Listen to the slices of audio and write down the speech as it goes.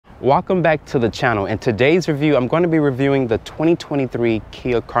Welcome back to the channel. In today's review, I'm going to be reviewing the 2023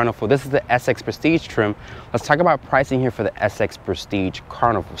 Kia Carnival. This is the SX Prestige trim. Let's talk about pricing here for the SX Prestige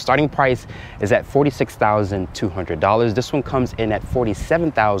Carnival. Starting price is at $46,200. This one comes in at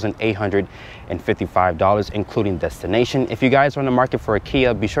 $47,855, including destination. If you guys are on the market for a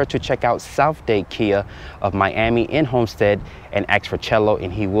Kia, be sure to check out South Dade Kia of Miami in Homestead and ask for Cello,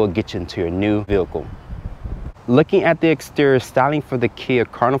 and he will get you into your new vehicle. Looking at the exterior styling for the Kia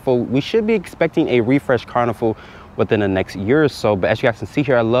Carnival, we should be expecting a refresh Carnival within the next year or so. But as you guys can see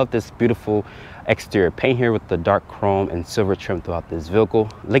here, I love this beautiful exterior paint here with the dark chrome and silver trim throughout this vehicle.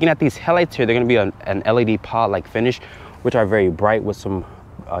 Looking at these headlights here, they're going to be an LED pod-like finish, which are very bright with some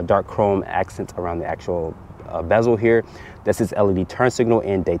dark chrome accents around the actual bezel here. This is LED turn signal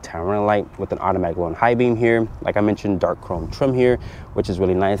and daytime running light with an automatic low and high beam here. Like I mentioned, dark chrome trim here, which is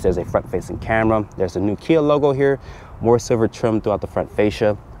really nice. There's a front facing camera. There's a new Kia logo here, more silver trim throughout the front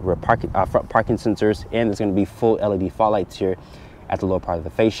fascia, front parking sensors, and there's going to be full LED fog lights here at the lower part of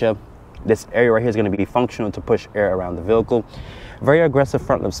the fascia. This area right here is going to be functional to push air around the vehicle. Very aggressive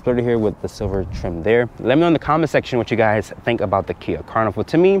front lip splitter here with the silver trim there. Let me know in the comment section what you guys think about the Kia Carnival.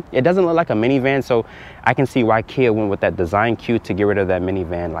 To me, it doesn't look like a minivan, so I can see why Kia went with that design cue to get rid of that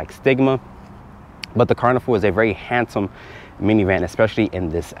minivan like stigma. But the Carnival is a very handsome minivan, especially in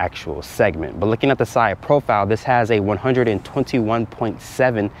this actual segment. But looking at the side profile, this has a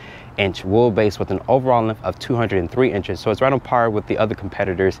 121.7 inch wheelbase with an overall length of 203 inches. So it's right on par with the other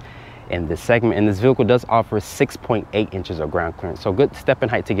competitors in this segment, and this vehicle does offer 6.8 inches of ground clearance, so good step in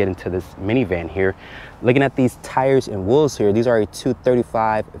height to get into this minivan here. Looking at these tires and wheels here, these are a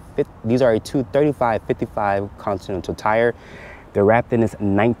 235/55 Continental tire. They're wrapped in this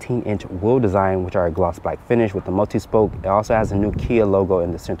 19-inch wheel design, which are a gloss black finish with the multi-spoke. It also has a new Kia logo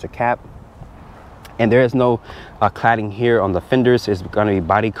in the center cap. And there is no cladding here on the fenders. It's going to be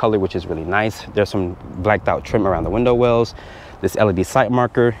body color, which is really nice. There's some blacked out trim around the window wells, this LED sight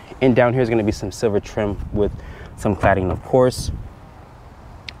marker, and down here is going to be some silver trim with some cladding, of course.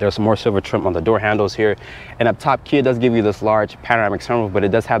 There's some more silver trim on the door handles here. And up top, Kia does give you this large panoramic sunroof, but it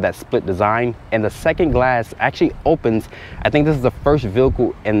does have that split design. And the second glass actually opens. I think this is the first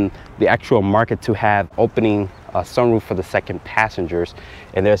vehicle in the actual market to have opening sunroof for the second passengers.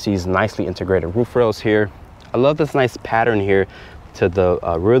 And there's these nicely integrated roof rails here. I love this nice pattern here to the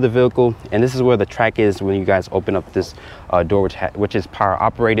rear of the vehicle, and this is where the track is when you guys open up this door, which is power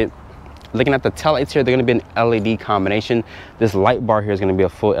operated. Looking at the taillights here, they're going to be an LED combination. This light bar here is going to be a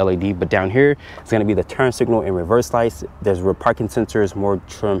full LED, but down here it's going to be the turn signal and reverse lights. There's rear parking sensors, more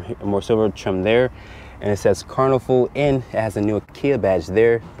trim, more silver trim there, and it says Carnival, and it has a new Kia badge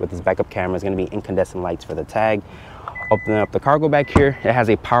there with this backup camera. It's going to be incandescent lights for the tag. Opening up the cargo back here, it has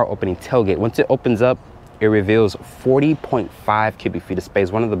a power opening tailgate. Once it opens up, it reveals 40.5 cubic feet of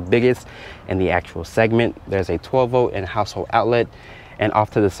space, one of the biggest in the actual segment. There's a 12-volt and household outlet, and off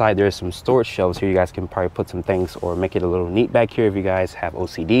to the side there's some storage shelves here. You guys can probably put some things or make it a little neat back here if you guys have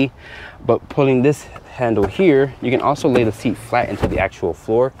OCD. But pulling this handle here, you can also lay the seat flat into the actual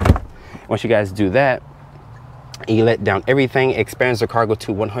floor. Once you guys do that, and you let down everything, it expands the cargo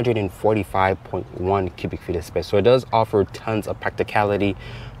to 145.1 cubic feet of space. So it does offer tons of practicality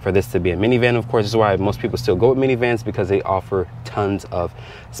for this to be a minivan. Of course, this is why most people still go with minivans, because they offer tons of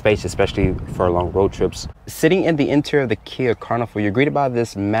space, especially for long road trips. Sitting in the interior of the Kia Carnival, you're greeted by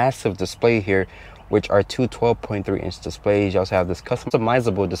this massive display here, which are two 12.3-inch displays. You also have this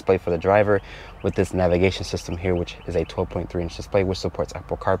customizable display for the driver with this navigation system here, which is a 12.3-inch display, which supports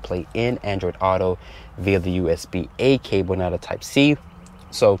Apple CarPlay and Android Auto via the USB-A cable, not a Type-C.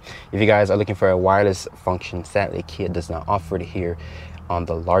 So if you guys are looking for a wireless function, sadly Kia does not offer it here on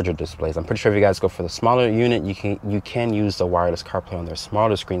the larger displays. I'm pretty sure if you guys go for the smaller unit, you can use the wireless CarPlay on their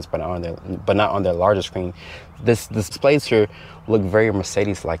smaller screens, but not on their larger screen. This displays here look very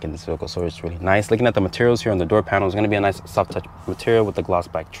Mercedes-like in this vehicle, so it's really nice. Looking at the materials here on the door panel, it's going to be a nice soft touch material with the gloss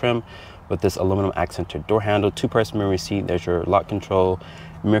black trim, with this aluminum accented door handle, two-person memory seat. There's your lock control.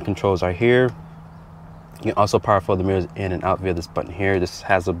 Mirror controls are here. You can also power fold the mirrors in and out via this button here. This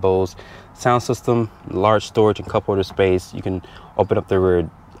has a Bose sound system, large storage and cup holder space. You can open up the rear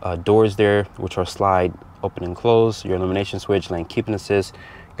doors there, which are slide open and close. Your illumination switch, lane keeping assist,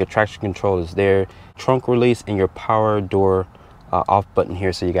 your traction control is there. Trunk release and your power door off button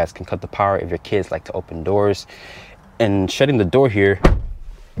here, so you guys can cut the power if your kids like to open doors. And shutting the door here,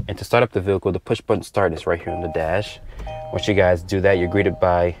 and to start up the vehicle, the push button start is right here on the dash. Once you guys do that, you're greeted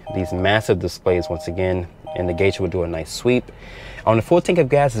by these massive displays once again, and the gauge will do a nice sweep. On the full tank of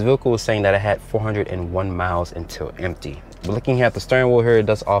gas, this vehicle was saying that it had 401 miles until empty. But looking here at the steering wheel here, it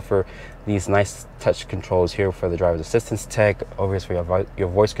does offer these nice touch controls here for the driver's assistance tech. Over here is for your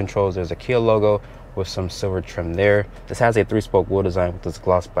voice controls. There's a Kia logo with some silver trim there. This has a 3-spoke wheel design with this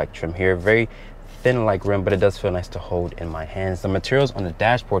gloss black trim here. Very thin like rim, but it does feel nice to hold in my hands. The materials on the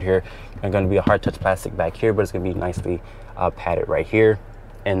dashboard here are going to be a hard touch plastic back here, but it's going to be nicely padded right here.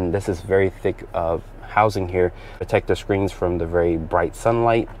 And this is very thick housing here, protect the screens from the very bright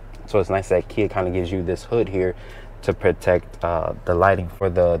sunlight. So it's nice that Kia kind of gives you this hood here to protect the lighting for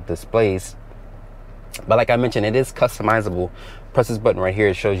the displays. But like I mentioned, it is customizable. Press this button right here,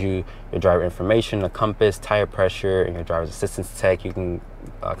 it shows you your driver information, the compass, tire pressure, and your driver's assistance tech. You can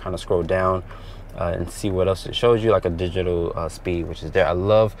kind of scroll down and see what else it shows you, like a digital speed, which is there. I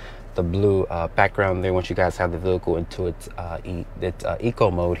love the blue background there once you guys have the vehicle into its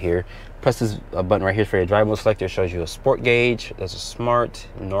eco mode here. Press this button right here for your drive mode selector. It shows you a sport gauge, there's a smart,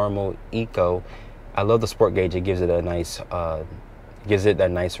 normal, eco. I love the sport gauge. It gives it a nice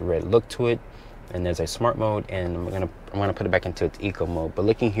that nice red look to it. And there's a smart mode, and I'm gonna put it back into its eco mode. But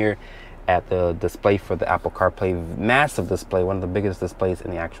looking here at the display for the Apple CarPlay, massive display, one of the biggest displays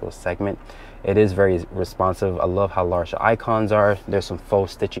in the actual segment. It is very responsive. I love how large the icons are. There's some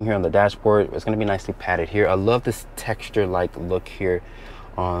faux stitching here on the dashboard. It's gonna be nicely padded here. I love this texture-like look here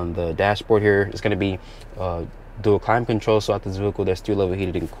on the dashboard here. It's gonna be dual climate control. So at this vehicle, there's 3 level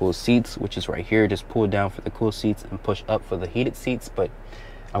heated and cooled seats, which is right here. Just pull down for the cool seats and push up for the heated seats. But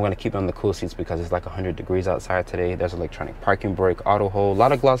I'm going to keep it on the cool seats because it's like 100 degrees outside today. There's electronic parking brake, auto hold, a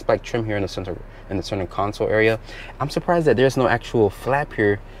lot of gloss black trim here in the center console area. I'm surprised that there's no actual flap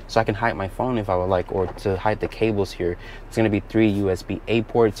here so I can hide my phone if I would like, or to hide the cables here. It's going to be 3 USB-A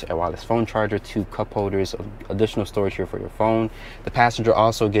ports, a wireless phone charger, 2 cup holders, additional storage here for your phone. The passenger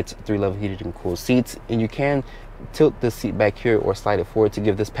also gets 3 level heated and cooled seats, and you can tilt the seat back here or slide it forward to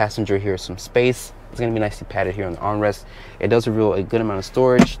give this passenger here some space. It's going to be nicely padded here on the armrest. It does reveal a good amount of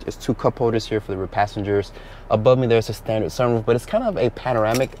storage. There's 2 cup holders here for the rear passengers. Above me, there's a standard sunroof, but it's kind of a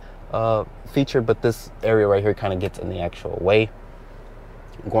panoramic feature, but this area right here kind of gets in the actual way.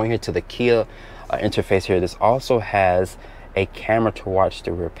 Going here to the Kia interface here, this also has a camera to watch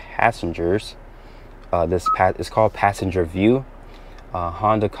the rear passengers. This is called passenger view.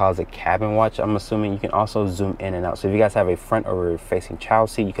 Honda calls it cabin watch. I'm assuming you can also zoom in and out. So if you guys have a front or rear facing child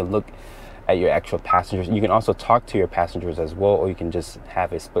seat, you can look at your actual passengers. You can also talk to your passengers as well, or you can just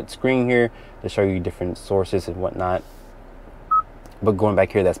have a split screen here to show you different sources and whatnot. But going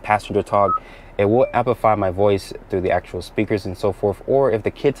back here, that's passenger talk. It will amplify my voice through the actual speakers and so forth. Or if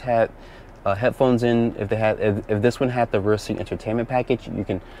the kids had headphones in, if this one had the rear seat entertainment package, you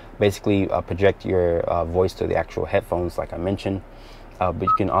can basically project your voice to the actual headphones like I mentioned. But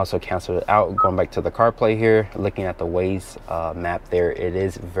you can also cancel it out. Going back to the CarPlay here, looking at the Waze map there, it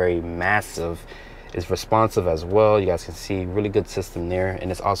is very massive. It's responsive as well. You guys can see really good system there.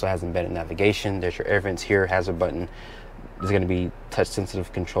 And this also has embedded navigation. There's your air vents here, has a button. There's going to be touch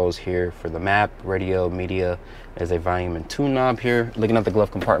sensitive controls here for the map, radio, media. There's a volume and tune knob here. Looking at the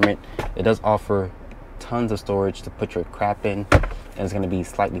glove compartment, it does offer tons of storage to put your crap in, and it's going to be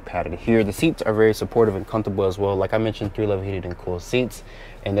slightly padded here. The seats are very supportive and comfortable as well. Like I mentioned, 3 level heated and cooled seats,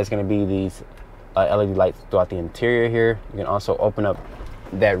 and there's going to be these LED lights throughout the interior here. You can also open up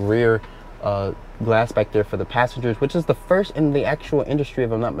that rear glass back there for the passengers, which is the first in the actual industry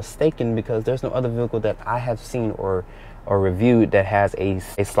if I'm not mistaken, because there's no other vehicle that I have seen or reviewed that has a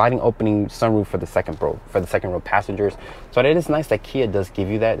sliding opening sunroof for the second row passengers. So it is nice that Kia does give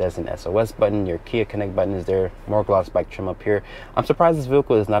you that. There's an SOS button, your Kia Connect button is there, more gloss black trim up here. I'm surprised this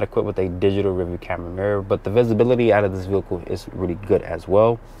vehicle is not equipped with a digital rearview camera mirror, but the visibility out of this vehicle is really good as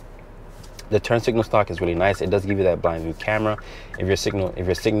well. The turn signal stock is really nice. It does give you that blind view camera if you're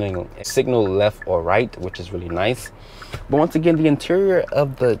signal left or right, which is really nice. But once again, the interior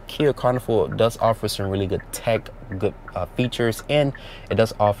of the Kia Carnival does offer some really good tech, good features, and it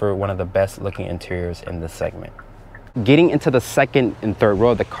does offer one of the best looking interiors in this segment. Getting into the second and third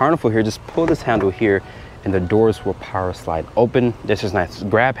row, the Carnival here, just pull this handle here and the doors will power slide open. This is nice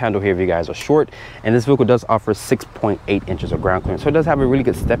grab handle here if you guys are short, and this vehicle does offer 6.8 inches of ground clearance, so it does have a really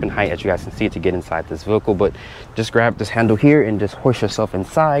good step in height, as you guys can see, to get inside this vehicle. But just grab this handle here and just hoist yourself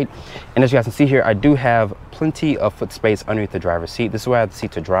inside, and as you guys can see here, I do have plenty of foot space underneath the driver's seat. This is where I have the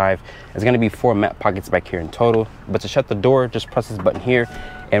seat to drive. It's going to be 4 map pockets back here in total, but to shut the door, just press this button here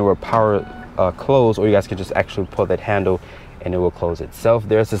and it will power close, or you guys can just actually pull that handle and it will close itself.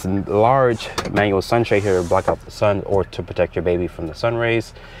 There's this large manual sunshade here to block out the sun or to protect your baby from the sun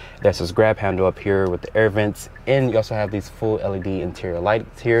rays. There's this grab handle up here with the air vents, and you also have these full LED interior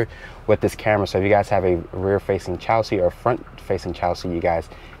lights here with this camera. So if you guys have a rear facing child seat or front facing child seat, you guys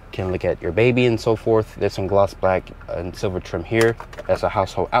can look at your baby and so forth. There's some gloss black and silver trim here. That's a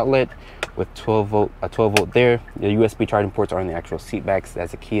household outlet with a 12 volt there. The USB charging ports are in the actual seat backs.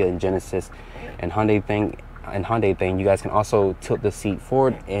 That's a Kia and Genesis and Hyundai thing. You guys can also tilt the seat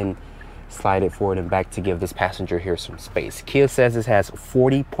forward and slide it forward and back to give this passenger here some space. Kia says this has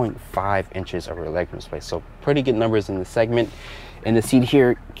 40.5 inches of legroom space, so pretty good numbers in the segment. And the seat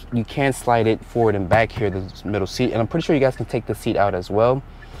here, you can slide it forward and back here, the middle seat, and I'm pretty sure you guys can take the seat out as well.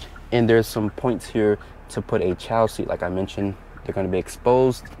 And there's some points here to put a child seat, like I mentioned. They're going to be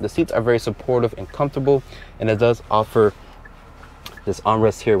exposed. The seats are very supportive and comfortable, and it does offer this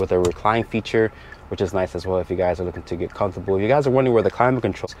armrest here with a recline feature, which is nice as well if you guys are looking to get comfortable. If you guys are wondering where the climate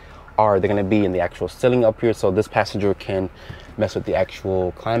controls are, they're going to be in the actual ceiling up here, so this passenger can mess with the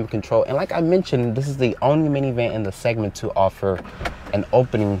actual climate control. And like I mentioned, this is the only minivan in the segment to offer an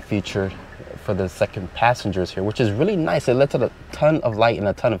opening feature for the second passengers here, which is really nice. It lets out a ton of light and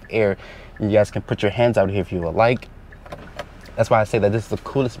a ton of air, and you guys can put your hands out here if you would like. That's why I say that this is the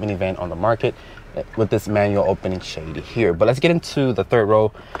coolest minivan on the market with this manual opening shade here. But let's get into the third row.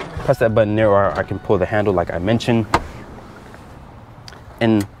 Press that button there, or I can pull the handle like I mentioned.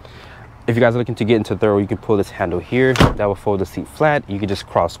 And if you guys are looking to get into the third row, you can pull this handle here. That will fold the seat flat. You can just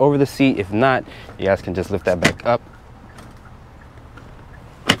cross over the seat. If not, you guys can just lift that back up.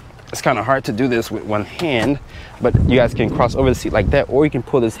 It's kind of hard to do this with one hand, but you guys can cross over the seat like that, or you can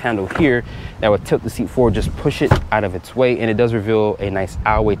pull this handle here that will tilt the seat forward, just push it out of its way, and it does reveal a nice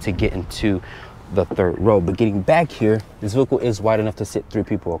aisleway to get into the third row. But getting back here, this vehicle is wide enough to sit 3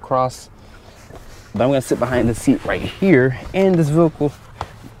 people across. But I'm going to sit behind the seat right here, and this vehicle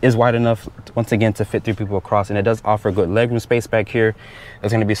is wide enough once again to fit 3 people across, and it does offer good legroom space back here.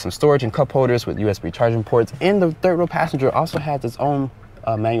 There's going to be some storage and cup holders with USB charging ports, and the third row passenger also has its own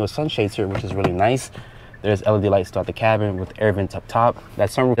manual sunshades here, which is really nice. There's LED lights throughout the cabin with air vents up top. That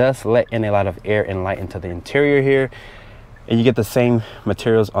sunroof does let in a lot of air and light into the interior here. And you get the same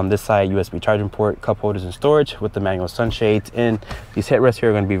materials on this side, USB charging port, cup holders, and storage with the manual sunshades. And these headrests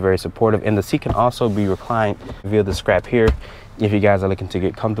here are going to be very supportive. And the seat can also be reclined via the strap here if you guys are looking to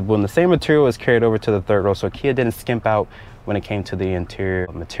get comfortable. And the same material is carried over to the third row, so Kia didn't skimp out when it came to the interior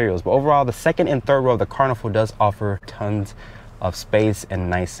materials. But overall, the second and third row of the Carnival does offer tons of space and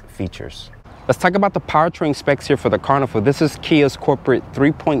nice features. Let's talk about the powertrain specs here for the Carnival. This is Kia's corporate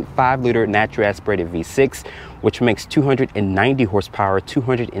 3.5 liter naturally aspirated V6, which makes 290 horsepower,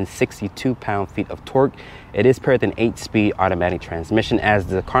 262 pound-feet of torque. It is paired with an 8-speed automatic transmission. As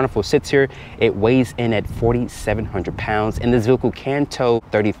the Carnival sits here, it weighs in at 4,700 pounds, and this vehicle can tow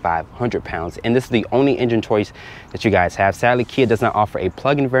 3,500 pounds. And this is the only engine choice that you guys have. Sadly, Kia does not offer a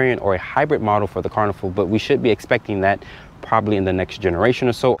plug-in variant or a hybrid model for the Carnival, but we should be expecting that probably in the next generation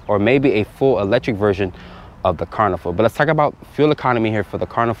or so, or maybe a full electric version of the Carnival. But let's talk about fuel economy here for the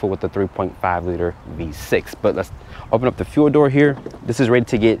Carnival with the 3.5 liter V6. But let's open up the fuel door here. This is rated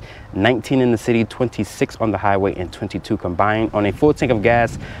to get 19 in the city, 26 on the highway, and 22 combined. On a full tank of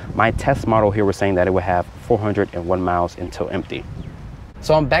gas, my test model here was saying that it would have 401 miles until empty.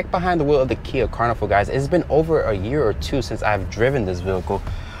 So I'm back behind the wheel of the Kia Carnival, guys. It's been over a year or two since I've driven this vehicle.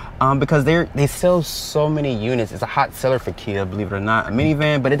 Because they sell so many units. It's a hot seller for Kia, believe it or not. A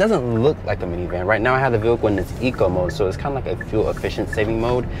minivan, but it doesn't look like a minivan. Right now I have the vehicle in its eco mode, so it's kind of like a fuel efficient saving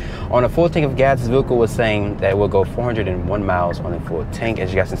mode. On a full tank of gas, this vehicle was saying that it will go 401 miles on a full tank. As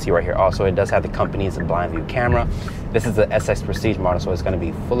you guys can see right here, also it does have the company's blind view camera. This is the SX Prestige model, so it's going to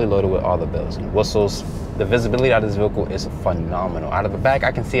be fully loaded with all the bells and whistles. The visibility out of this vehicle is phenomenal. Out of the back,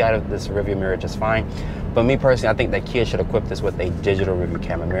 I can see out of this rearview mirror just fine. But me personally, I think that Kia should equip this with a digital rearview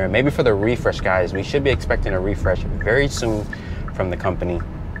camera mirror. Maybe for the refresh, guys, we should be expecting a refresh very soon from the company.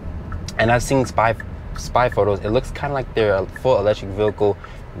 And I've seen spy photos. It looks kind of like they're a full electric vehicle,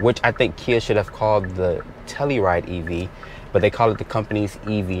 which I think Kia should have called the Telluride EV, but they call it the company's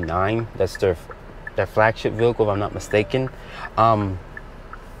EV9. That's their flagship vehicle, if I'm not mistaken.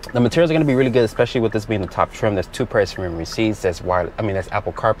 The materials are going to be really good, especially with this being the top trim. There's 2 pairs of memory seats. That's wireless. I mean, that's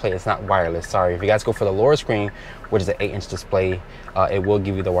Apple CarPlay. It's not wireless. Sorry. If you guys go for the lower screen, which is an 8-inch display, it will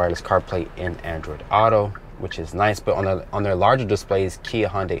give you the wireless CarPlay in Android Auto, which is nice. But on their larger displays, Kia,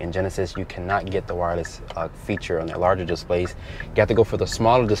 Hyundai, and Genesis, you cannot get the wireless feature on their larger displays. You have to go for the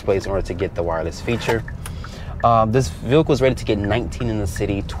smaller displays in order to get the wireless feature. This vehicle is rated to get 19 in the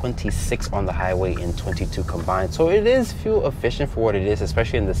city, 26 on the highway, and 22 combined. So it is fuel efficient for what it is,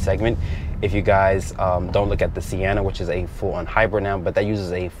 especially in this segment. If you guys don't look at the Sienna, which is a full-on hybrid now, but that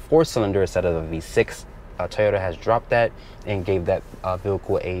uses a 4-cylinder instead of a V6. Toyota has dropped that and gave that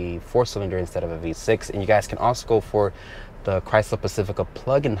vehicle a 4-cylinder instead of a V6. And you guys can also go for the Chrysler Pacifica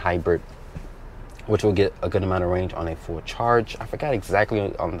plug-in hybrid, which will get a good amount of range on a full charge. I forgot exactly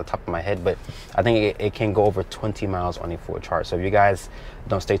on the top of my head, but I think it can go over 20 miles on a full charge. So if you guys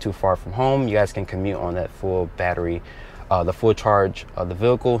don't stay too far from home, you guys can commute on that full battery, the full charge of the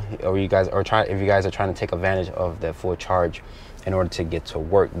vehicle, or if you guys are trying to take advantage of that full charge in order to get to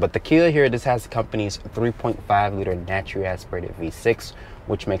work. But the Kia here, this has the company's 3.5 liter naturally aspirated V6,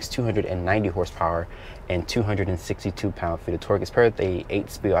 which makes 290 horsepower and 262 pound-feet of torque. It's paired with a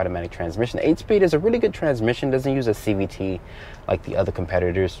 8-speed automatic transmission. The 8-speed is a really good transmission, doesn't use a CVT like the other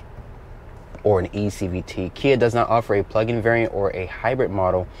competitors or an eCVT. Kia does not offer a plug-in variant or a hybrid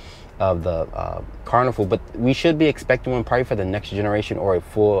model of the Carnival, but we should be expecting one probably for the next generation or a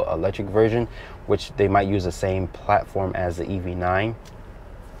full electric version, which they might use the same platform as the EV9.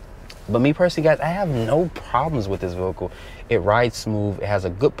 But me personally, guys, I have no problems with this vehicle. It rides smooth. It has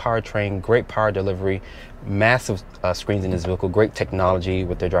a good powertrain, great power delivery, massive screens in this vehicle, great technology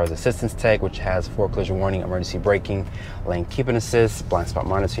with their driver's assistance tech, which has forward collision warning, emergency braking, lane keeping assist, blind spot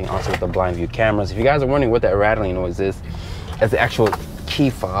monitoring, also with the blind view cameras. If you guys are wondering what that rattling noise is, that's the actual key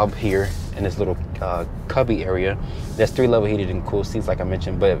fob here in this little cubby area. There's 3 level heated and cooled seats, like I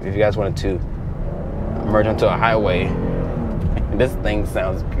mentioned. But if you guys wanted to merge onto a highway, this thing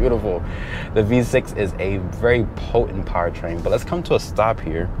sounds beautiful. The V6 is a very potent powertrain. But let's come to a stop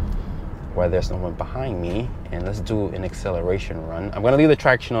here where there's no one behind me, and let's do an acceleration run. I'm gonna leave the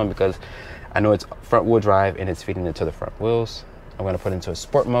traction on because I know it's front wheel drive and it's feeding into the front wheels. I'm gonna put it into a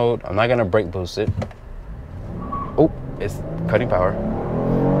sport mode. I'm not gonna brake boost it. Oh, it's cutting power.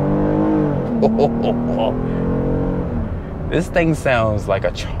 This thing sounds like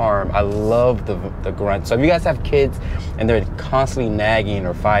a charm. I love the grunt. So if you guys have kids and they're constantly nagging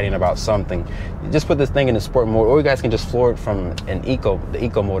or fighting about something, you just put this thing in the sport mode, or you guys can just floor it from the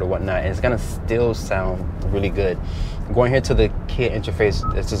eco mode or whatnot, and it's gonna still sound really good. Going here to the Kia interface,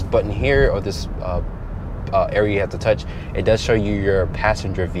 there's this button here, or this area you have to touch. It does show you your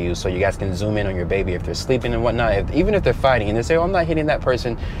passenger view, so you guys can zoom in on your baby if they're sleeping and whatnot. Even if they're fighting and they say, oh, I'm not hitting that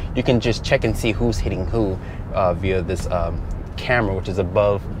person, you can just check and see who's hitting who via this camera, which is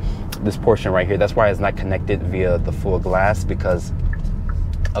above this portion right here. That's why it's not connected via the full glass, because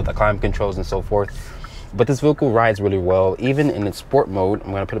of the climate controls and so forth. But this vehicle rides really well, even in its sport mode.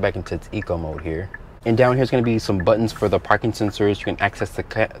 I'm going to put it back into its eco mode here. And down here is going to be some buttons for the parking sensors. You can access the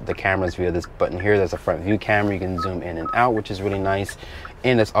cameras via this button here. There's a front view camera. You can zoom in and out, which is really nice.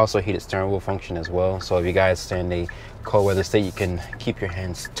 And there's also a heated steering wheel function as well. So if you guys stay in a cold weather state, you can keep your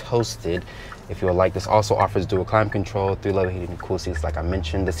hands toasted if you would like. This also offers dual climate control, 3 level heated and cool seats, like I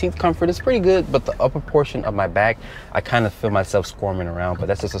mentioned. The seat comfort is pretty good, but the upper portion of my back, I kind of feel myself squirming around, but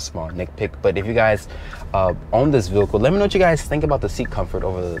that's just a small nitpick. But if you guys own this vehicle, let me know what you guys think about the seat comfort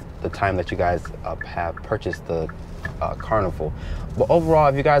over the time that you guys have purchased the Carnival. But overall,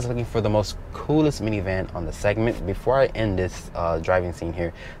 if you guys are looking for the most coolest minivan on the segment, before I end this driving scene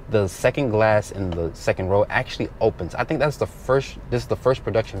here, the second glass in the second row actually opens. I think that's this is the first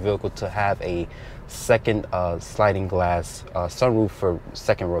production vehicle to have a second sliding glass sunroof for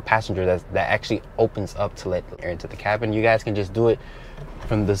second row passenger that actually opens up to let air into the cabin. You guys can just do it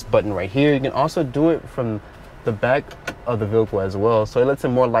from this button right here. You can also do it from the back of the vehicle as well, so it lets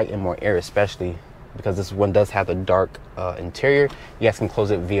in more light and more air, especially because this one does have the dark interior. You guys can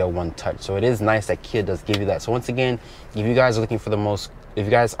close it via one touch, so it is nice that Kia does give you that. So once again, if you guys are looking for the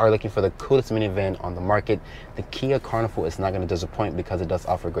coolest minivan on the market, the Kia Carnival is not going to disappoint, because it does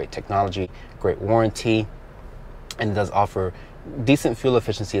offer great technology, great warranty, and it does offer decent fuel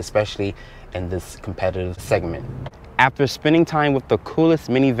efficiency, especially in this competitive segment. After spending time with the coolest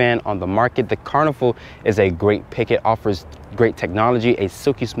minivan on the market, the Carnival is a great pick. It offers great technology, a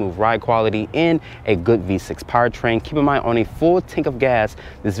silky smooth ride quality, and a good V6 powertrain. Keep in mind, on a full tank of gas,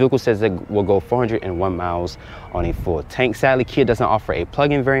 this vehicle says it will go 401 miles on a full tank. Sadly, Kia doesn't offer a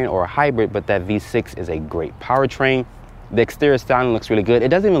plug-in variant or a hybrid, but that V6 is a great powertrain. The exterior styling looks really good. It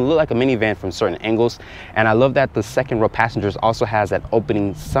doesn't even look like a minivan from certain angles. And I love that the second row passengers also has that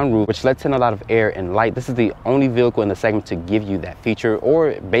opening sunroof, which lets in a lot of air and light. This is the only vehicle in the segment to give you that feature,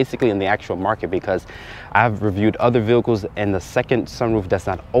 or basically in the actual market, because I've reviewed other vehicles and the second sunroof does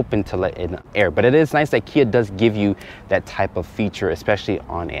not open to let in air. But it is nice that Kia does give you that type of feature, especially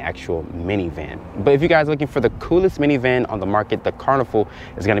on an actual minivan. But if you guys are looking for the coolest minivan on the market, the Carnival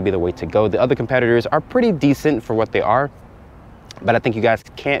is going to be the way to go. The other competitors are pretty decent for what they are, but I think you guys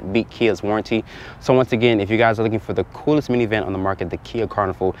can't beat Kia's warranty. So once again, if you guys are looking for the coolest minivan on the market, the Kia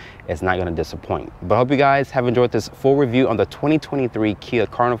Carnival is not going to disappoint. But I hope you guys have enjoyed this full review on the 2023 Kia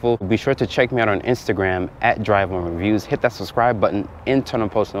Carnival. Be sure to check me out on Instagram at @DriveOnReviews. Hit that subscribe button and turn on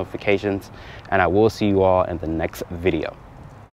post notifications, and I will see you all in the next video.